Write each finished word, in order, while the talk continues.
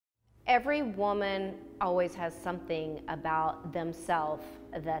Every woman always has something about themselves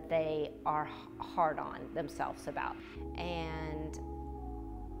that they are hard on themselves about. And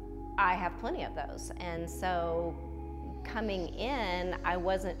I have plenty of those. And so coming in, I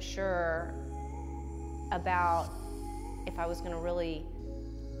wasn't sure about if I was going to really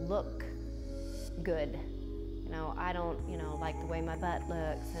look good. You know, I don't, like the way my butt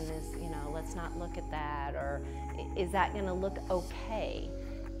looks, and let's not look at that, or is that going to look okay?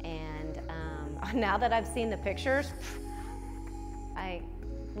 And now that I've seen the pictures, I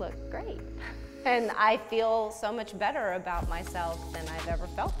look great. And I feel so much better about myself than I've ever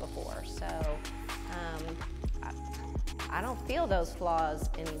felt before. So I don't feel those flaws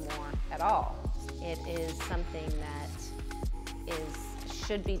anymore at all. It is something that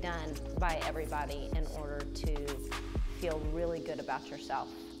should be done by everybody in order to feel really good about yourself.